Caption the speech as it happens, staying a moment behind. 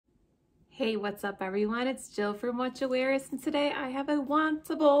Hey, what's up everyone? It's Jill from What You Wears, and today I have a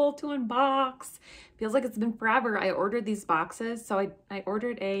Wantable to unbox. Feels like it's been forever. I ordered these boxes. So I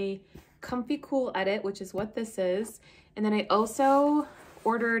ordered a Comfy Cool Edit, which is what this is. And then I also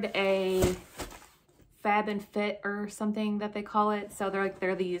ordered a Fab and Fit or something that they call it. So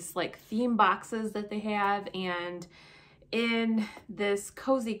they're these like theme boxes that they have, and in this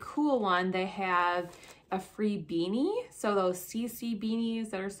Cozy Cool one, they have a free beanie. So those CC beanies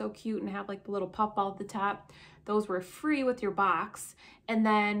that are so cute and have like the little puff ball at the top, those were free with your box. And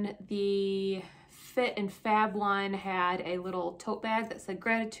then the Fit and Fab one had a little tote bag that said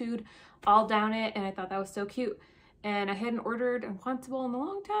gratitude all down it, and I thought that was so cute. And I hadn't ordered a Wantable in a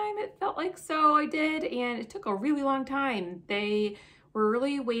long time, it felt like, so I did, and it took a really long time. They were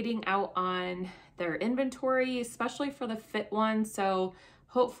really waiting out on their inventory, especially for the Fit one, so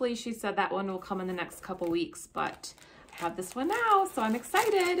hopefully she said that one will come in the next couple weeks, but I have this one now, so I'm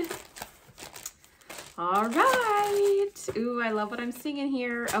excited. All right. Ooh, I love what I'm seeing in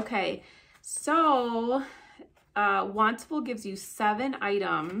here. Okay, so Wantable gives you 7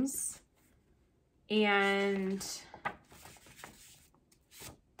 items, and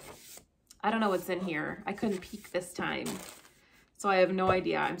I don't know what's in here. I couldn't peek this time, so I have no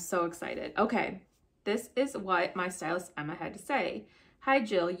idea. I'm so excited. Okay, this is what my stylist Emma had to say. Hi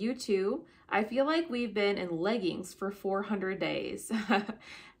Jill, you too. I feel like we've been in leggings for 400 days.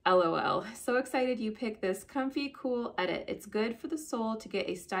 LOL. So excited you picked this Comfy Cool Edit. It's good for the soul to get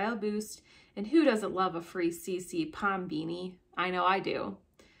a style boost, and who doesn't love a free CC palm beanie? I know I do.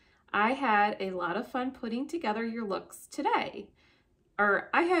 I had a lot of fun putting together your looks today.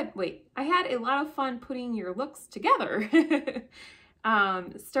 I had a lot of fun putting your looks together.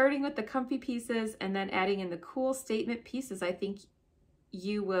 Starting with the comfy pieces and then adding in the cool statement pieces, I think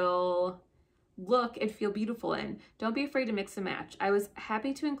you will look and feel beautiful in. Don't be afraid to mix and match. I was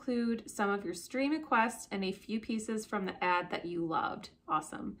happy to include some of your stream requests and a few pieces from the ad that you loved.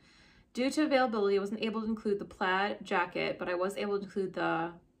 Awesome. Due to availability, I wasn't able to include the plaid jacket, but I was able to include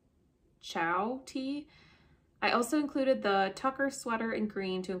the Ciao tee. I also included the Tucker sweater in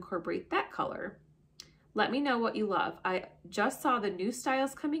green to incorporate that color. Let me know what you love. I just saw the new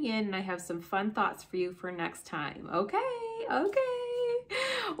styles coming in, and I have some fun thoughts for you for next time. Okay.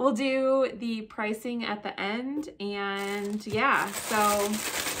 We'll do the pricing at the end, and yeah, so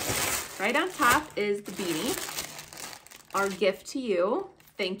right on top is the beanie, our gift to you.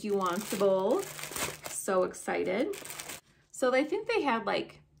 Thank you, Wantable. So excited. So I think they had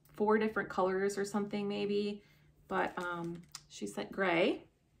like 4 different colors or something maybe, but she sent gray.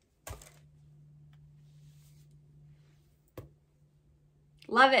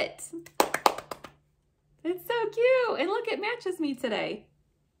 Love it. It's so cute. And look, it matches me today.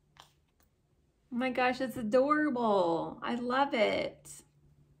 Oh my gosh, it's adorable. I love it.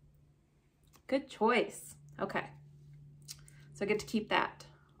 Good choice. Okay. So I get to keep that.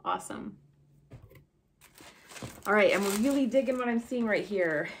 Awesome. All right, I'm really digging what I'm seeing right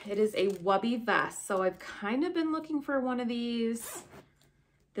here. It is a Wubby vest. So I've kind of been looking for one of these.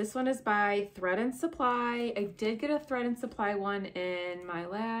 This one is by Thread and Supply. I did get a Thread and Supply one in my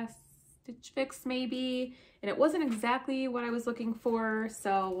last Stitch Fix maybe, and it wasn't exactly what I was looking for,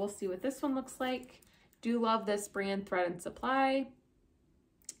 so we'll see what this one looks like. Do love this brand, Thread and Supply.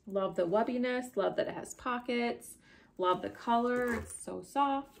 Love the wubbiness, love that it has pockets, love the color, it's so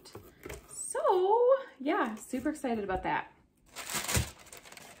soft. So yeah, super excited about that.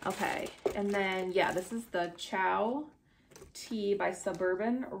 Okay, and then yeah, this is the Ciao tee by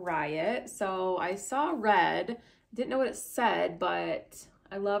Suburban Riot. So I saw red, didn't know what it said, but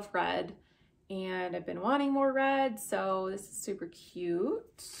I love red and I've been wanting more red, so this is super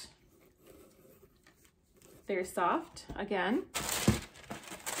cute. Very soft again.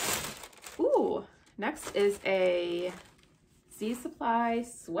 Ooh, next is a Z Supply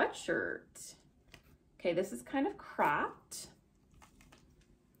sweatshirt. Okay, this is kind of cropped.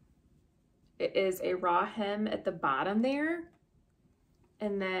 It is a raw hem at the bottom there,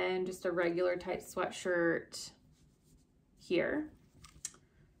 and then just a regular type sweatshirt here.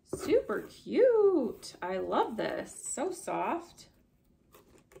 Super cute. I love this. So soft.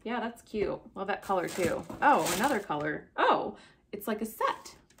 Yeah, that's cute. Love that color too. Oh, another color. Oh, it's like a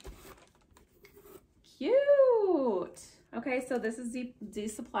set. Cute. Okay, so this is Z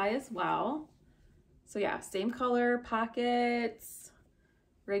Supply as well. So yeah, same color, pockets,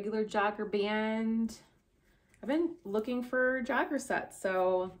 regular jogger band. I've been looking for jogger sets,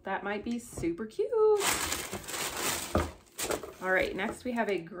 so that might be super cute. All right, next we have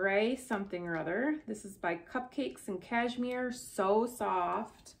a gray something or other. This is by CUPCAKES and CASHMERE. So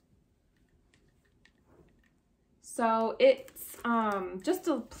soft. So it's just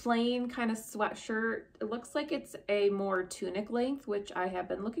a plain kind of sweatshirt. It looks like it's a more tunic length, which I have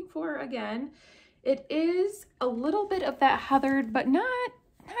been looking for again. It is a little bit of that heathered, but not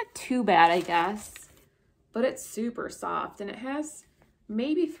too bad, I guess. But it's super soft, and it has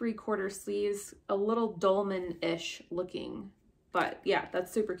maybe 3/4 sleeves, a little dolman-ish looking. But yeah,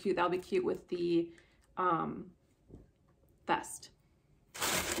 that's super cute. That'll be cute with the vest.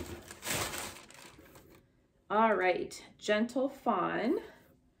 All right, Gentle Fawn.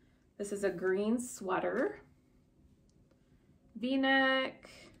 This is a green sweater. V-neck.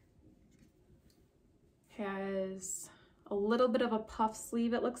 Has a little bit of a puff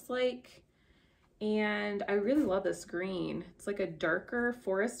sleeve, it looks like. And I really love this green. It's like a darker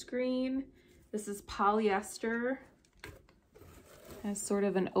forest green. This is polyester. Has sort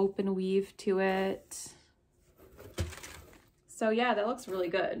of an open weave to it. So yeah, that looks really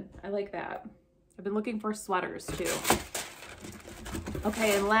good. I like that. I've been looking for sweaters too.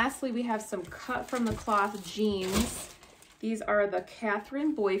 Okay, and lastly, we have some cut from the cloth jeans. These are the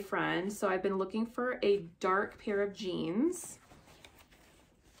Catherine Boyfriend. So I've been looking for a dark pair of jeans.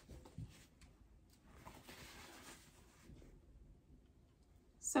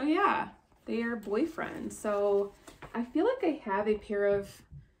 So yeah, they are boyfriend. So I feel like I have a pair of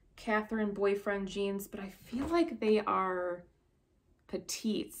Catherine Boyfriend jeans, but I feel like they are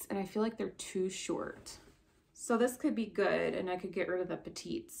petites and I feel like they're too short. So this could be good and I could get rid of the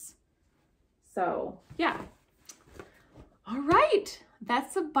petites. So yeah. All right,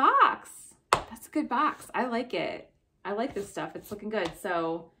 that's a box. That's a good box. I like it. I like this stuff. It's looking good.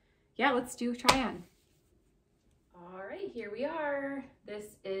 So yeah, let's do a try on. All right, here we are.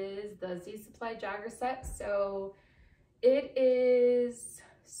 This is the Z Supply jogger set. So it is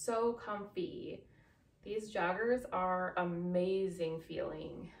so comfy. These joggers are amazing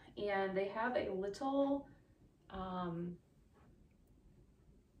feeling, and they have a little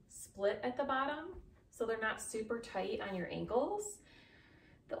split at the bottom, so they're not super tight on your ankles.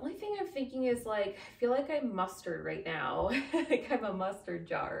 The only thing I'm thinking is, like, I feel like I'm mustard right now. Like I'm a mustard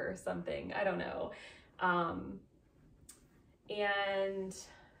jar or something. I don't know. And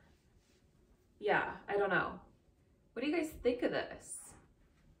yeah, I don't know. What do you guys think of this?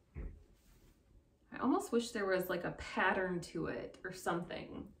 I almost wish there was like a pattern to it or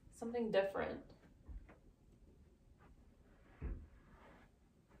something different.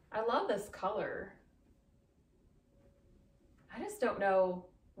 I love this color. I just don't know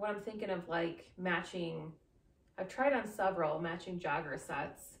what I'm thinking of, like matching. I've tried on several matching jogger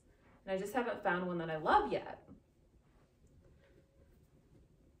sets and I just haven't found one that I love yet.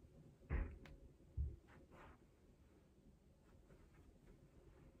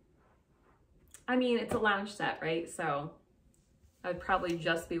 I mean, it's a lounge set, right? So I'd probably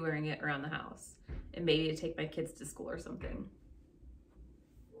just be wearing it around the house and maybe to take my kids to school or something.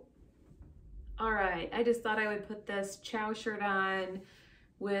 All right, I just thought I would put this Ciao shirt on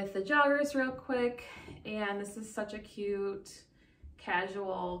with the joggers real quick. And this is such a cute,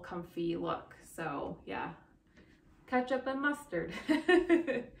 casual, comfy look. So yeah, ketchup and mustard.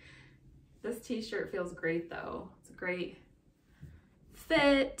 This t-shirt feels great though. It's a great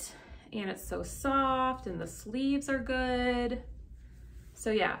fit. And it's so soft and the sleeves are good. So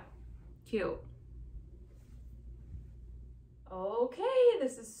yeah, cute. Okay,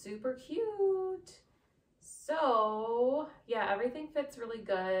 this is super cute. So yeah, everything fits really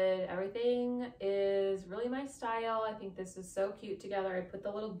good. Everything is really my style. I think this is so cute together. I put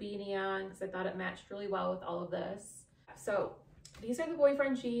the little beanie on because I thought it matched really well with all of this. So these are the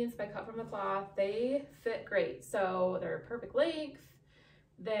boyfriend jeans by Cut From The Cloth. They fit great. So they're perfect length.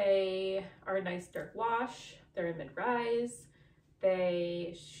 They are a nice dark wash. They're in mid-rise.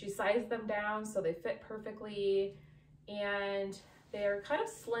 She sized them down so they fit perfectly, and they're kind of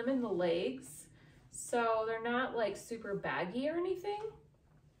slim in the legs, so they're not like super baggy or anything.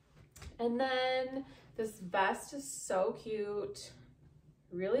 And then this vest is so cute.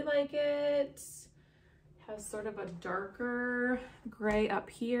 Really like it. Has sort of a darker gray up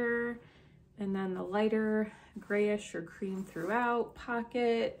here, and then the lighter grayish or cream throughout.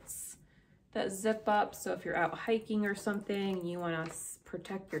 Pockets that zip up, so if you're out hiking or something and you want to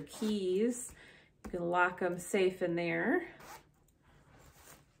protect your keys, you can lock them safe in there.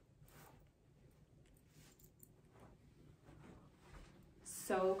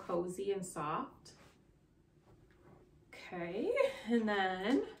 So cozy and soft. Okay, and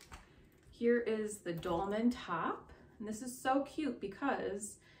then here is the dolman top, and this is so cute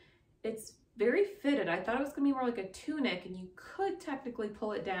because it's very fitted. I thought it was gonna be more like a tunic and you could technically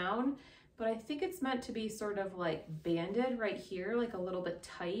pull it down, but I think it's meant to be sort of like banded right here, like a little bit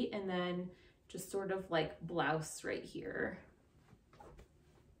tight, and then just sort of like blouse right here,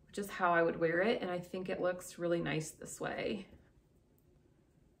 which is how I would wear it. And I think it looks really nice this way.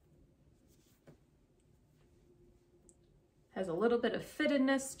 Has a little bit of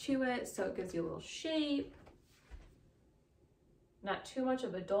fittedness to it, so it gives you a little shape. Not too much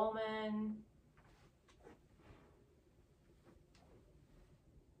of a dolman.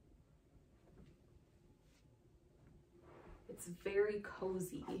 It's very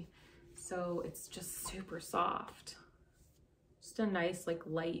cozy, so it's just super soft. Just a nice like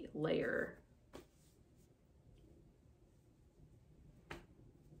light layer.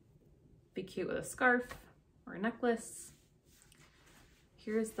 Be cute with a scarf or a necklace.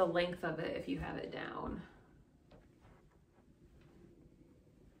 Here's the length of it if you have it down.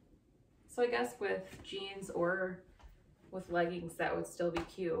 So I guess with jeans or with leggings, that would still be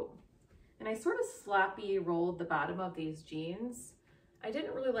cute. And I sort of sloppy rolled the bottom of these jeans. I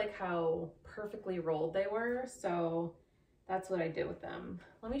didn't really like how perfectly rolled they were, so that's what I did with them.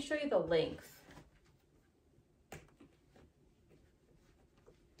 Let me show you the length.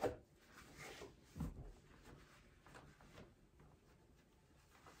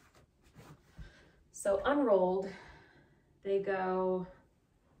 So unrolled, they go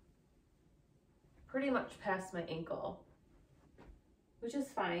pretty much past my ankle, which is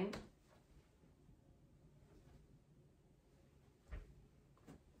fine.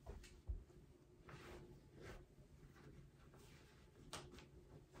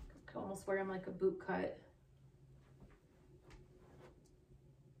 Could almost wear them like a boot cut.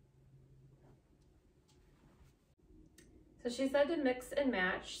 So she said to mix and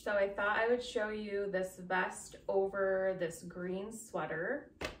match, so I thought I would show you this vest over this green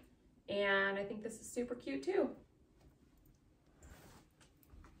sweater, and I think this is super cute too.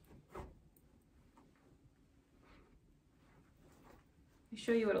 Let me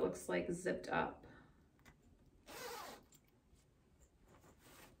show you what it looks like zipped up.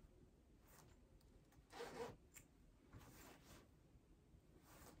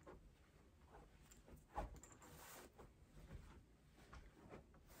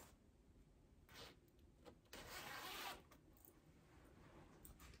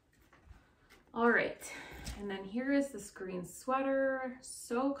 All right, and then here is this green sweater,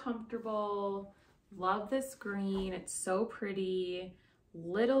 so comfortable. Love this green, it's so pretty.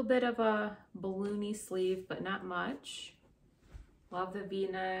 Little bit of a balloony sleeve, but not much. Love the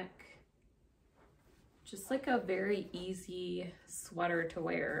V-neck. Just like a very easy sweater to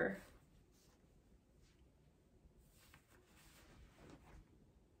wear.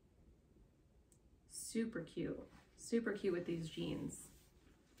 Super cute with these jeans.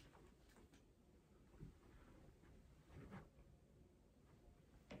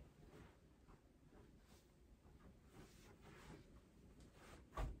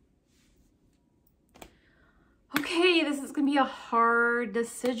 Okay, this is gonna be a hard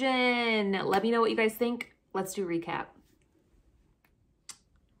decision. Let me know what you guys think. Let's do a recap.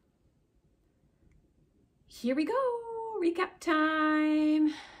 Here we go, recap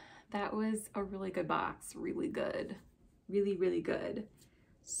time. That was a really good box, really good, really good.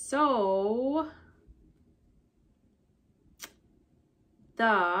 So,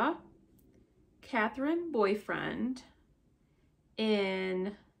 the Catherine boyfriend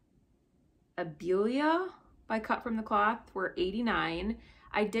in Abelia by Cut From The Cloth were $89.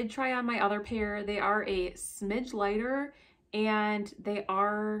 I did try on my other pair. They are a smidge lighter and they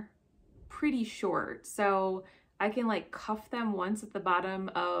are pretty short. So I can like cuff them once at the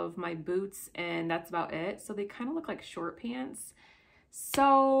bottom of my boots and that's about it. So they kind of look like short pants.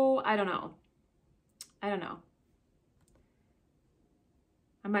 So I don't know. I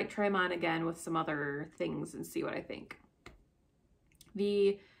might try them on again with some other things and see what I think.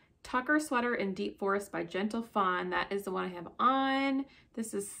 The Tucker sweater in Deep Forest by Gentle Fawn, that is the one I have on.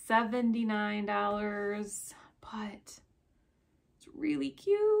 This is $79, but it's really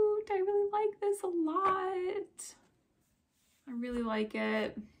cute. I really like this a lot. I really like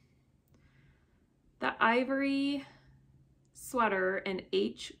it. The Ivory sweater in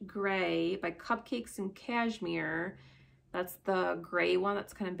H Gray by Cupcakes and Cashmere. That's the gray one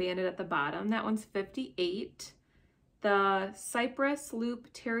that's kind of banded at the bottom. That one's $58. The Cypress Loop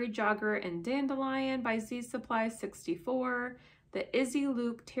Terry Jogger and Dandelion by Z Supply, $64. The Izzy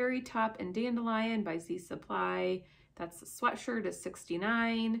Loop Terry Top and Dandelion by Z Supply, that's the sweatshirt, is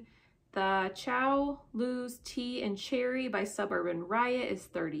 $69. The Ciao, Loos, Tea and Cherry by Suburban Riot is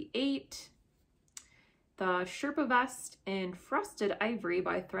 $38. The Sherpa vest in Frosted Ivory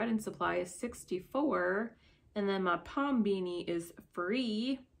by Thread and Supply is $64. And then my palm beanie is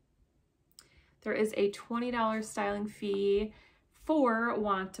free. There is a $20 styling fee for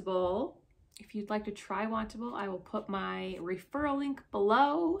Wantable if you'd like to try Wantable, I will put my referral link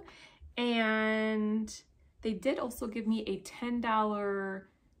below. And they did also give me a $10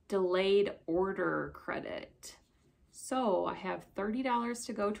 delayed order credit. So I have $30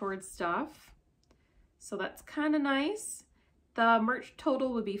 to go towards stuff. So that's kind of nice. The merch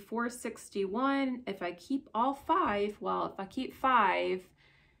total would be $461. If I keep all 5, well, if I keep 5,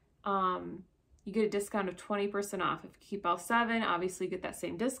 you get a discount of 20% off. If you keep all 7, obviously you get that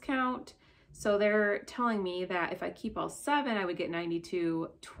same discount. So they're telling me that if I keep all 7, I would get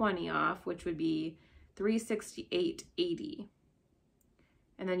 $92.20 off, which would be $368.80.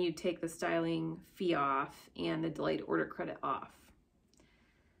 And then you take the styling fee off and the delayed order credit off.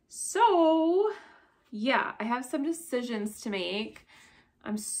 So yeah, I have some decisions to make.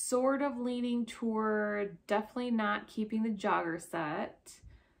 I'm sort of leaning toward definitely not keeping the jogger set.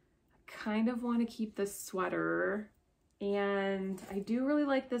 I kind of want to keep the sweater, and I do really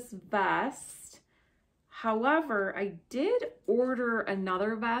like this vest. However, I did order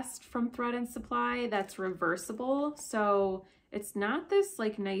another vest from Thread and Supply that's reversible. So it's not this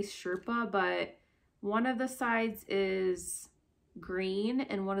like nice Sherpa, but one of the sides is green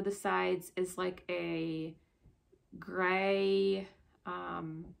and one of the sides is like a gray,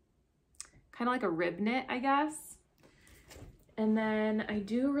 kind of like a rib knit, I guess. And then I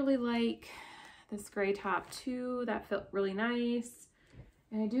do really like this gray top too. That felt really nice.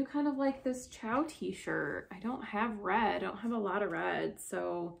 And I do kind of like this Ciao t-shirt. I don't have red. I don't have a lot of red.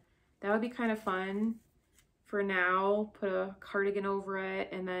 So that would be kind of fun for now. Put a cardigan over it.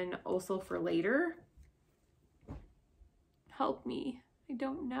 And then also for later. Help me. I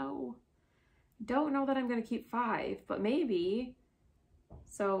don't know. Don't know that I'm going to keep 5, but maybe.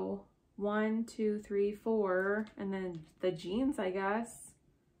 So 1, 2, 3, 4. And then the jeans, I guess.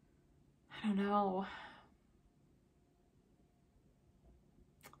 I don't know.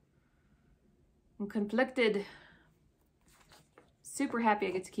 I'm conflicted. Super happy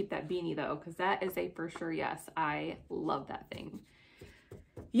I get to keep that beanie though, because that is a for sure yes. I love that thing.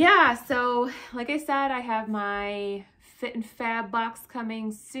 Yeah, so like I said, I have my Fit and Fab box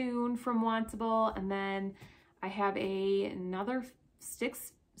coming soon from Wantable, and then I have another Stitch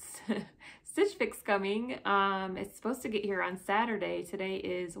Fix coming. It's supposed to get here on Saturday. Today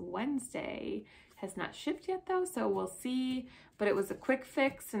is Wednesday. Has not shipped yet though, so we'll see. But it was a quick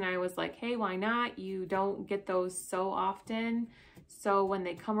fix, and I was like, hey, why not? You don't get those so often. So when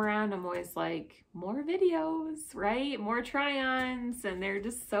they come around, I'm always like, more videos, right? More try-ons, and they're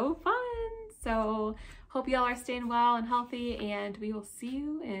just so fun. So hope y'all are staying well and healthy, and we will see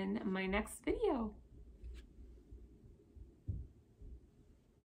you in my next video.